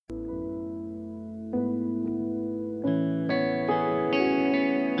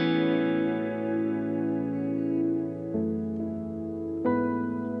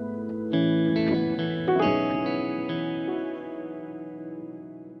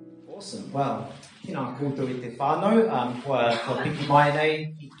Awesome. Well, tēnā koutou I te whānau, kua piki mai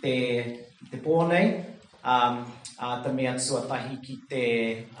nei I te pō nei, ta mea tuatahi ki te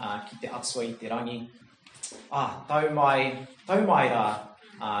atua I te rangi. Tau mai rā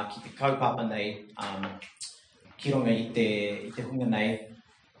ki te kaupapa nei, ki runga I te hunga nei.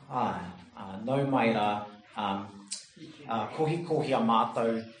 Nau mai rā, kohi a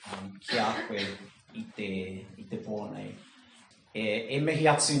mātou ki a koe I te pō nei. E mihi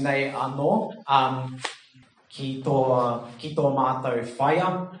atu nei anō, ki tō mātou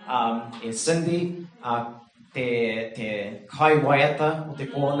whaia, e Cindy, te kai waiata o te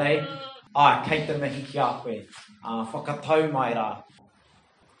pō nei, kei te mihi ki a koe, whakatau mai rā,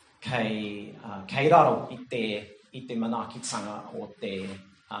 kei raro I te manakitanga o te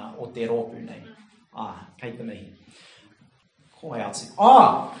rōpū nei. Kei te mihi. Ko ai atu.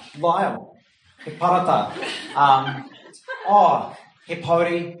 Lyle, he parata. He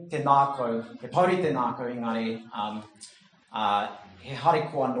pauri te nākau engari, he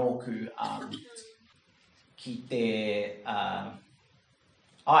harikoa nōku ki te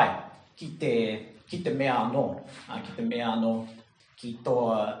mea anō, ki tō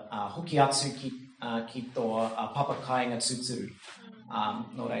hoki atu ki tō papakainga tuturu.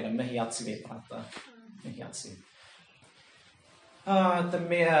 Nō reira, mihi atu e parata, mihi atu. Te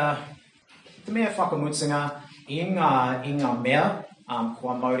mea whakamutunga, I ngā mea,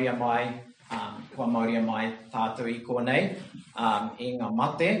 kua mauria mai tātou I konei, I ngā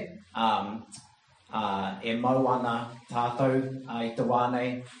mate, e mau ana tātou I te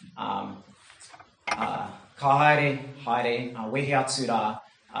wānei, ka haere, wehe atu rā,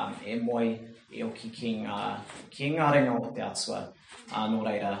 e moi I oki ki ngā ringa o te atua, nō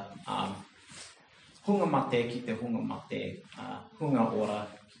reira, hunga mate ki te hunga mate, hunga ora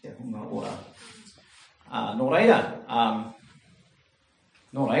ki te hunga ora. Nō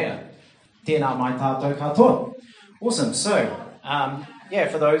reira, tēnā mai tātou katoa. Awesome. So,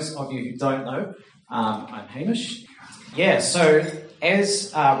 for those of you who don't know, I'm Hamish. So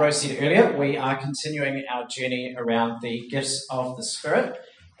as Rose said earlier, we are continuing our journey around the gifts of the Spirit.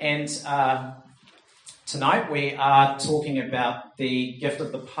 And tonight we are talking about the gift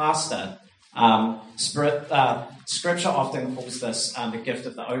of the pastor. Scripture often calls this the gift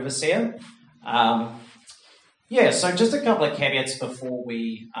of the overseer. So just a couple of caveats before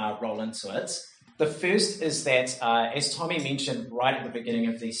we roll into it. The first is that, as Tommy mentioned right at the beginning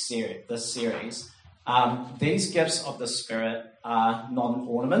of this series, these gifts of the Spirit are not an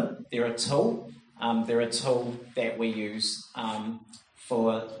ornament. They're a tool. They're a tool that we use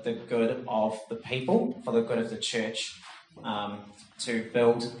for the good of the people, for the good of the church, to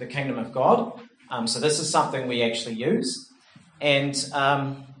build the kingdom of God. So this is something we actually use. And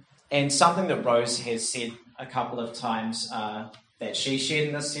something that Rose has said a couple of times that she shared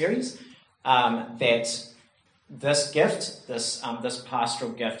in this series, that this gift, this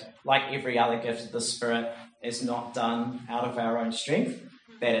pastoral gift, like every other gift of the Spirit, is not done out of our own strength,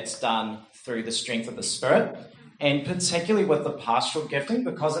 that it's done through the strength of the Spirit, and particularly with the pastoral gifting,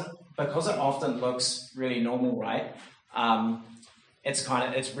 because it often looks really normal, right? It's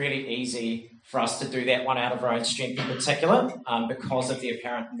really easy for us to do that one out of our own strength in particular, because of the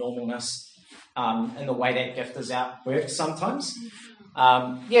apparent normalness in the way that gift is worked sometimes.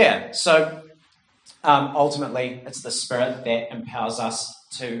 So ultimately it's the Spirit that empowers us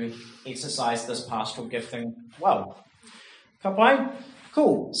to exercise this pastoral gifting well. Ka pai?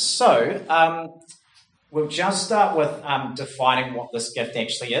 Cool. So we'll just start with defining what this gift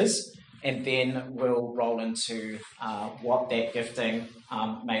actually is, and then we'll roll into what that gifting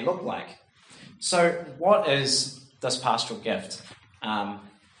may look like. So what is this pastoral gift?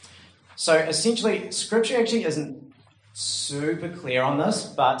 So essentially, Scripture actually isn't super clear on this,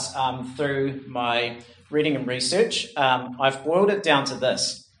 but through my reading and research, I've boiled it down to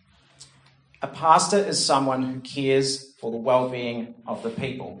this. A pastor is someone who cares for the well-being of the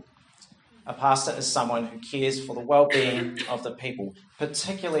people. A pastor is someone who cares for the well-being of the people,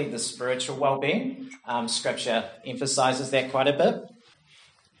 particularly the spiritual well-being. Scripture emphasizes that quite a bit.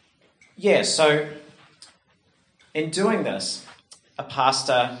 So in doing this, a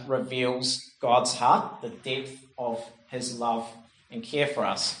pastor reveals God's heart, the depth of his love and care for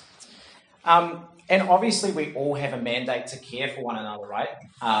us. And obviously we all have a mandate to care for one another, right?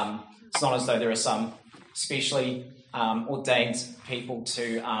 It's not as though there are some specially ordained people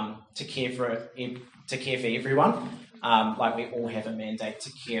to care for everyone. Like we all have a mandate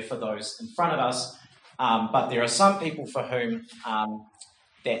to care for those in front of us. But there are some people for whom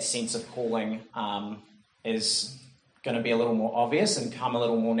that sense of calling is going to be a little more obvious and come a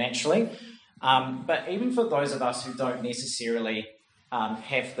little more naturally. But even for those of us who don't necessarily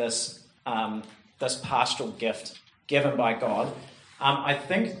have this pastoral gift given by God, I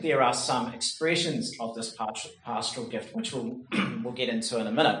think there are some expressions of this pastoral gift, which we'll get into in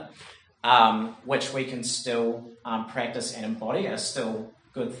a minute, which we can still practice and embody, are still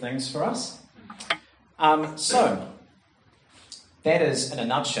good things for us. So that is, in a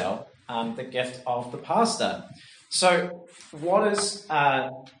nutshell, the gift of the pastor. So what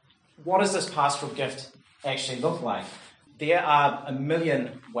does this pastoral gift actually look like? There are a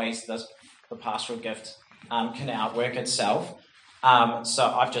million ways the pastoral gift can outwork itself. So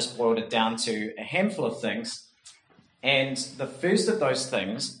I've just boiled it down to a handful of things. And the first of those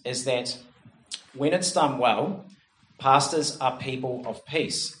things is that when it's done well, pastors are people of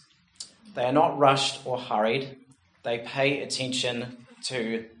peace. They are not rushed or hurried. They pay attention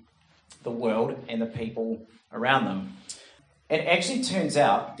to the world and the people around them. It actually turns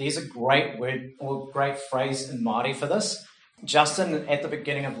out there's a great word or great phrase in Māori for this. Justin, at the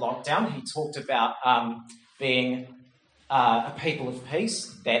beginning of lockdown, he talked about being a people of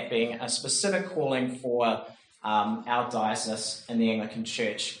peace, that being a specific calling for our diocese in the Anglican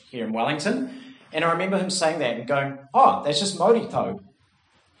Church here in Wellington. And I remember him saying that and going, oh, that's just Maurito.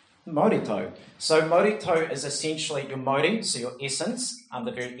 Maurito. So Maurito is essentially your Māori, so your essence,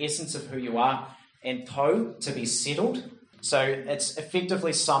 the very essence of who you are, and tau, to be settled. So it's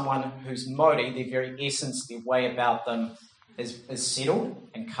effectively someone who's Māori, their very essence, their way about them is settled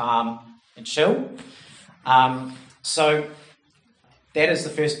and calm and chill. So that is the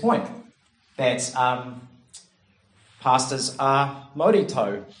first point, that pastors are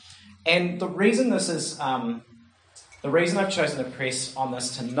Maurito. And the reason I've chosen to press on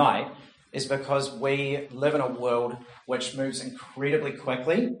this tonight is because we live in a world which moves incredibly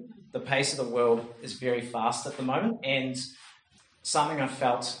quickly. The pace of the world is very fast at the moment, and something I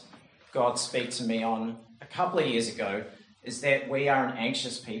felt God speak to me on a couple of years ago is that we are an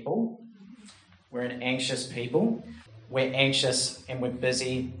anxious people. We're an anxious people. We're anxious and we're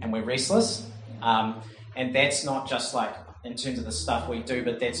busy and we're restless. And that's not just like in terms of the stuff we do,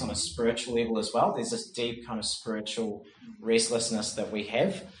 but that's on a spiritual level as well. There's this deep kind of spiritual restlessness that we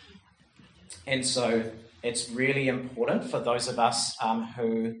have. And so it's really important for those of us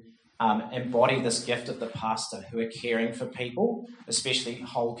who embody this gift of the pastor, who are caring for people, especially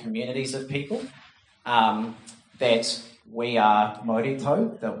whole communities of people, that we are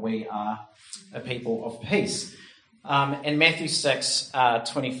Maurito, that we are a people of peace. And Matthew 6,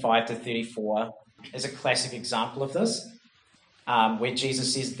 25 to 34 is a classic example of this, where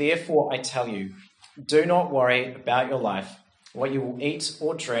Jesus says, "Therefore I tell you, do not worry about your life, what you will eat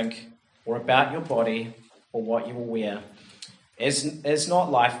or drink, or about your body, or what you will wear. Is not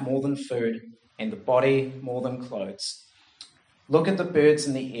life more than food, and the body more than clothes? Look at the birds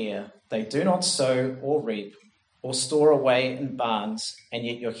in the air. They do not sow or reap or store away in barns, and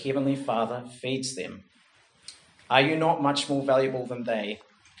yet your heavenly Father feeds them. Are you not much more valuable than they?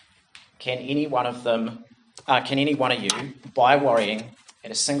 Can any one of you, by worrying, add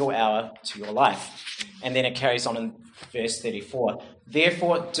a single hour to your life?" And then it carries on in verse 34.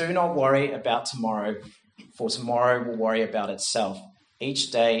 "Therefore, do not worry about tomorrow, for tomorrow will worry about itself. Each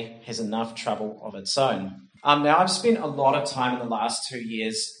day has enough trouble of its own." Now, I've spent a lot of time in the last 2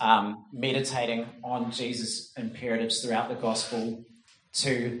 years meditating on Jesus' imperatives throughout the gospel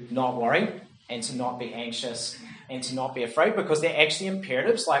to not worry and to not be anxious and to not be afraid, because they're actually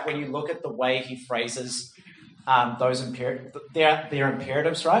imperatives. Like when you look at the way he phrases those imperatives, they're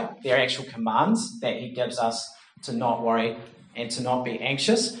imperatives, right? They're actual commands that he gives us to not worry and to not be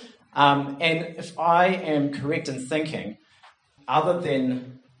anxious. And if I am correct in thinking, other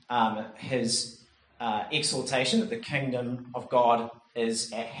than his exaltation that the kingdom of God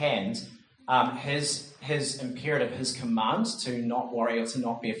is at hand, his imperative, his command to not worry or to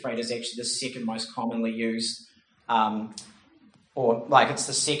not be afraid is actually the second most commonly used, it's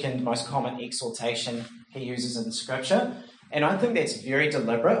the second most common exaltation he uses in Scripture. And I think that's very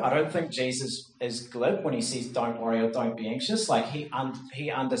deliberate. I don't think Jesus is glib when he says don't worry or don't be anxious. Like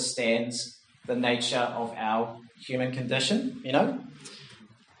he understands the nature of our human condition, you know?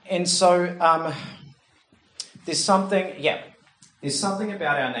 And so there's something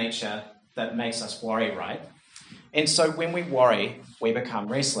about our nature that makes us worry, right? And so when we worry, we become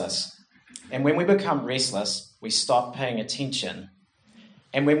restless. And when we become restless, we stop paying attention.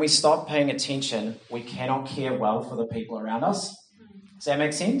 And when we stop paying attention, we cannot care well for the people around us. Does that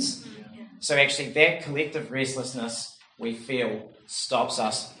make sense? So actually that collective restlessness we feel stops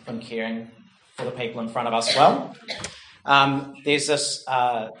us from caring for the people in front of us well. There's this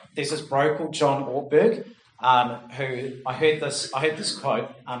bro called John Ortberg, who I heard this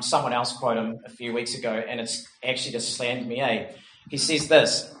quote, someone else quote him a few weeks ago, and it's actually just slammed me, He says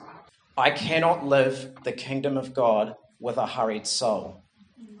this, I cannot live the kingdom of God with a hurried soul.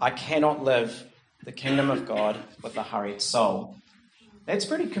 I cannot live the kingdom of God with a hurried soul. That's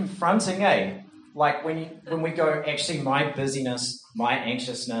pretty confronting, eh? Like when we go, actually my busyness, my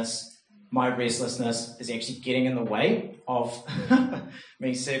anxiousness, my restlessness is actually getting in the way of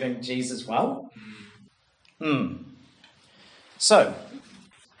me serving Jesus well. So,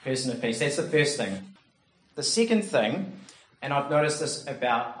 person of peace, that's the first thing. The second thing, and I've noticed this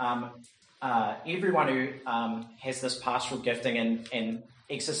about everyone who has this pastoral gifting and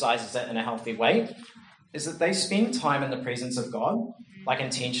exercises it in a healthy way, is that they spend time in the presence of God, like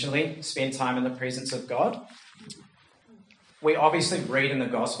intentionally spend time in the presence of God. We obviously read in the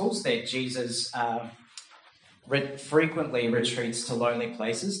Gospels that Jesus frequently retreats to lonely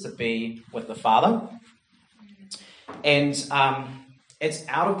places to be with the Father. And it's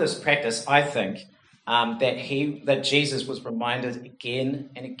out of this practice, I think, that Jesus was reminded again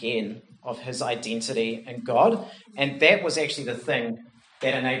and again of his identity in God. And that was actually the thing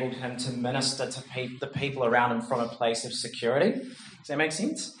that enabled him to minister to the people around him from a place of security. Does that make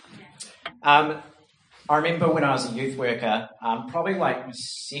sense? I remember when I was a youth worker, probably like my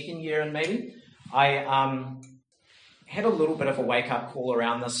second year in maybe, I had a little bit of a wake-up call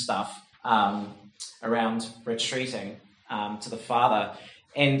around this stuff, around retreating to the Father.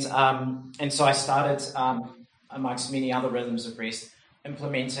 And so I started, amongst many other rhythms of rest,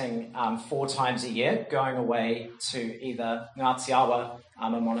 implementing 4 times a year, going away to either Ngāti a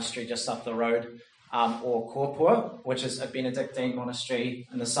monastery just up the road, or Korpua, which is a Benedictine monastery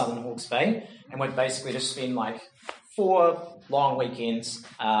in the southern Hawke's Bay, and we'd basically just spend like 4 long weekends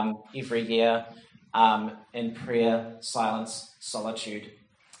every year in prayer, silence, solitude,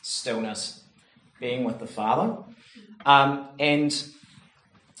 stillness, being with the Father. And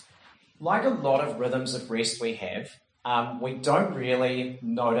like a lot of rhythms of rest we have, we don't really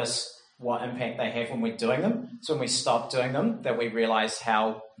notice what impact they have when we're doing them. So when we stop doing them, that we realise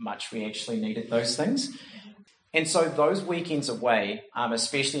how much we actually needed those things. And so those weekends away,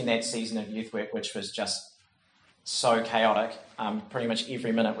 especially in that season of youth work, which was just so chaotic, pretty much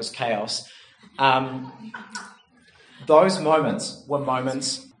every minute was chaos, those moments were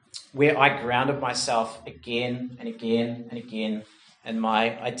moments where I grounded myself again and again and again in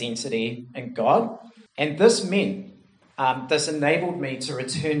my identity in God. And this enabled me to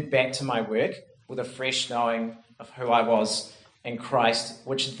return back to my work with a fresh knowing of who I was in Christ,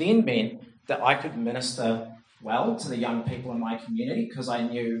 which then meant that I could minister well to the young people in my community because I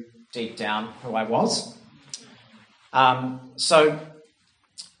knew deep down who I was. So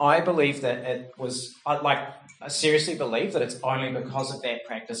I believe that I seriously believe that it's only because of that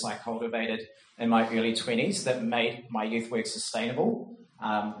practice I cultivated in my early 20s that made my youth work sustainable,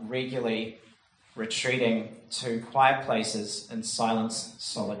 regularly retreating to quiet places in silence,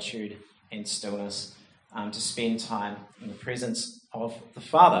 solitude, and stillness to spend time in the presence of the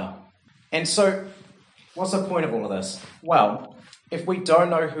Father. And so, what's the point of all of this? Well, if we don't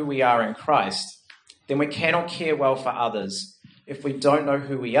know who we are in Christ, then we cannot care well for others. If we don't know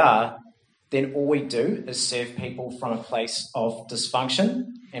who we are, then all we do is serve people from a place of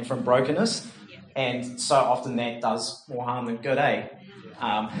dysfunction and from brokenness. And so often that does more harm than good, eh?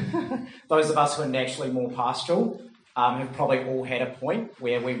 Those of us who are naturally more pastoral have probably all had a point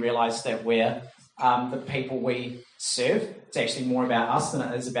where we realise that we're the people we serve. It's actually more about us than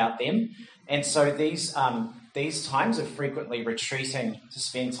it is about them. And so these times of frequently retreating to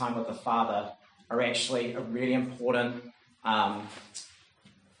spend time with the Father are actually a really important.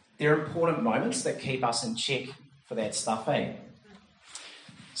 They're important moments that keep us in check for that stuff, eh?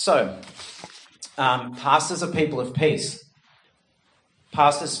 So, pastors are people of peace.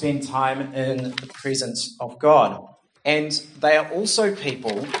 Pastors spend time in the presence of God. And they are also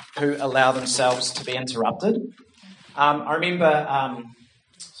people who allow themselves to be interrupted. I remember,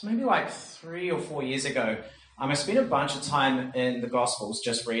 maybe like 3 or 4 years ago, I spent a bunch of time in the Gospels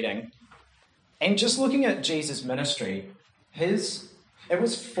just reading. And just looking at Jesus' ministry, it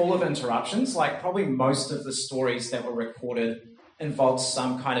was full of interruptions. Like probably most of the stories that were recorded involved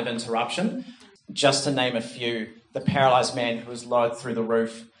some kind of interruption. Just to name a few, the paralysed man who was lowered through the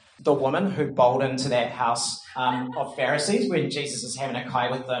roof, the woman who bowled into that house of Pharisees when Jesus is having a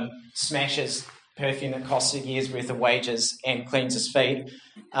kai with them, smashes perfume that costs a year's worth of wages and cleans his feet.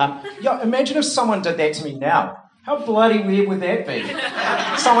 Imagine if someone did that to me now. How bloody weird would that be?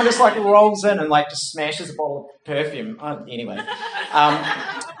 Someone just rolls in and just smashes a bottle of perfume. Anyway.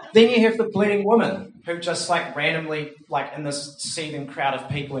 Then you have the bleeding woman who just randomly, in this seething crowd of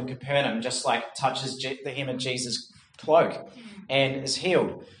people in Capernaum, just touches the hem of Jesus' cloak and is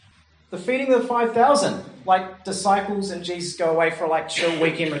healed. the feeding of the 5,000. Like, disciples and Jesus go away for a chill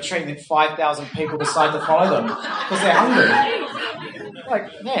weekend retreat, and then 5,000 people decide to follow them because they're hungry.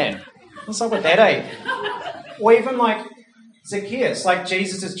 Like, man, what's up with that, eh? Or even Zacchaeus,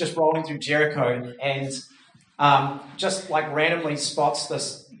 Jesus is just rolling through Jericho and just randomly spots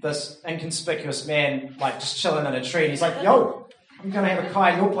this inconspicuous man just chilling in a tree, and he's like, yo, I'm going to have a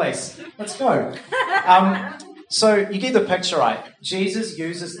kai at your place. Let's go. So you get the picture, right? Jesus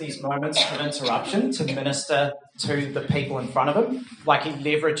uses these moments of interruption to minister to the people in front of him. He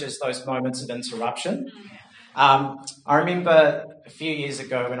leverages those moments of interruption. I remember a few years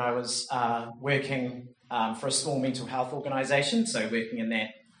ago when I was working for a small mental health organisation, so working in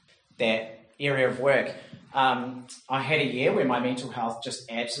that area of work. I had a year where my mental health just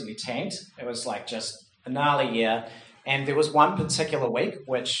absolutely tanked. It was just a gnarly year. And there was one particular week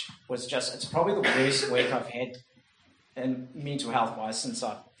which was it's probably the worst week I've had in mental health wise since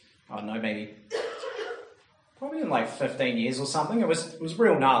probably in 15 years or something. It was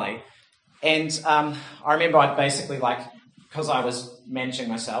real gnarly. And I remember I'd basically because I was managing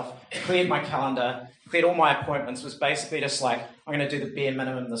myself, cleared my calendar, cleared all my appointments, was basically just I'm going to do the bare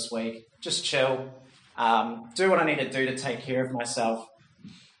minimum this week, just chill, do what I need to do to take care of myself.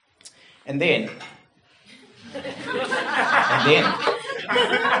 And then,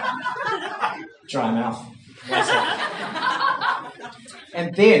 dry mouth.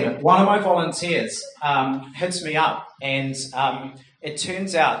 And then one of my volunteers hits me up, and it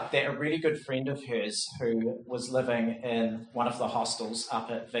turns out that a really good friend of hers who was living in one of the hostels up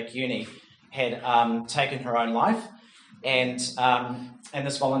at Vic Uni had taken her own life, and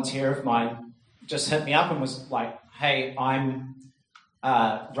this volunteer of mine just hit me up and was like, hey, I'm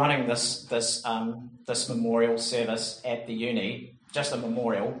running this memorial service at the uni, just a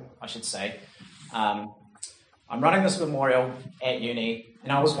memorial, I should say. I'm running this memorial at uni,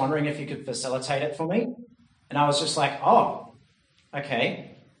 and I was wondering if you could facilitate it for me. And I was just like, oh,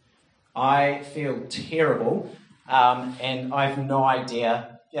 okay. I feel terrible, and I have no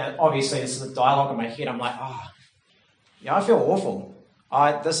idea. Yeah, obviously, this is a dialogue in my head. I'm like, yeah, I feel awful.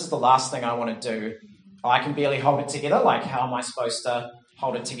 This is the last thing I want to do. I can barely hold it together. How am I supposed to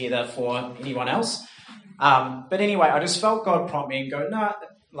hold it together for anyone else? But anyway, I just felt God prompt me and go, no,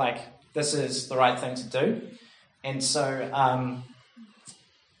 this is the right thing to do. And so,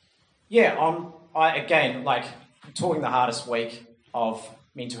 talking the hardest week of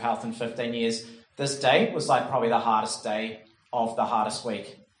mental health in 15 years, this day was probably the hardest day of the hardest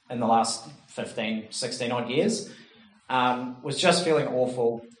week in the last 15, 16 odd years. Was just feeling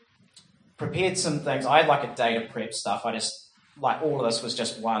awful. Prepared some things. I had a day to prep stuff. I just, all of this was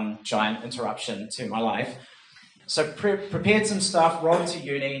just one giant interruption to my life. So prepared some stuff, rolled to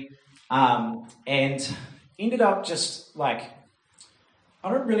uni, and ended up just I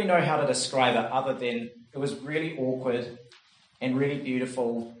don't really know how to describe it other than it was really awkward and really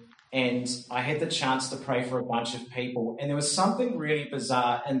beautiful, and I had the chance to pray for a bunch of people, and there was something really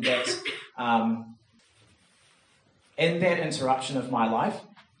bizarre in that interruption of my life.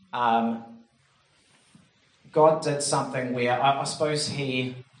 God did something where I suppose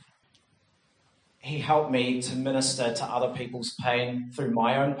He helped me to minister to other people's pain through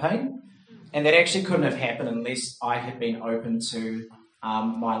my own pain. And that actually couldn't have happened unless I had been open to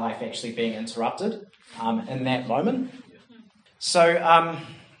my life actually being interrupted in that moment. So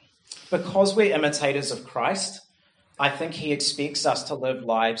because we're imitators of Christ, I think He expects us to live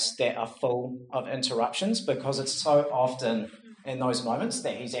lives that are full of interruptions, because it's so often in those moments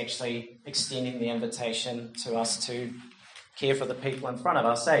that He's actually extending the invitation to us to care for the people in front of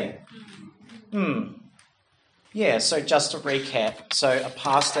us, eh? Yeah, so just to recap, so a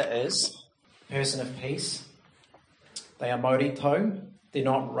pastor is a person of peace. They are morito, they're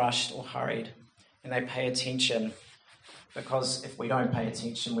not rushed or hurried, and they pay attention, because if we don't pay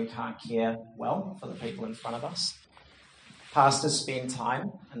attention, we can't care well for the people in front of us. Pastors spend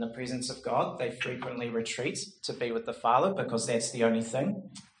time in the presence of God. They frequently retreat to be with the Father, because that's the only thing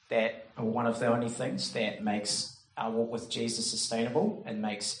one of the only things that makes our walk with Jesus sustainable and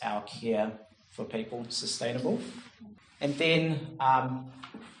makes our care for people sustainable. And then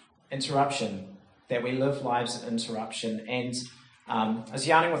interruption, that we live lives of interruption. And I was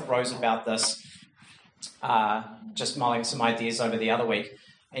yarning with Rose about this, just mulling some ideas over the other week,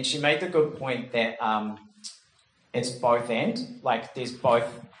 and she made the good point that it's both and, there's both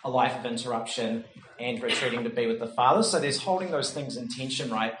a life of interruption and retreating to be with the Father. So there's holding those things in tension,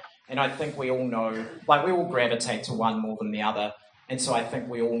 right? And I think we all know, we all gravitate to one more than the other. And so I think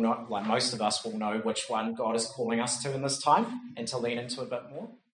we all know, most of us will know which one God is calling us to in this time and to lean into a bit more.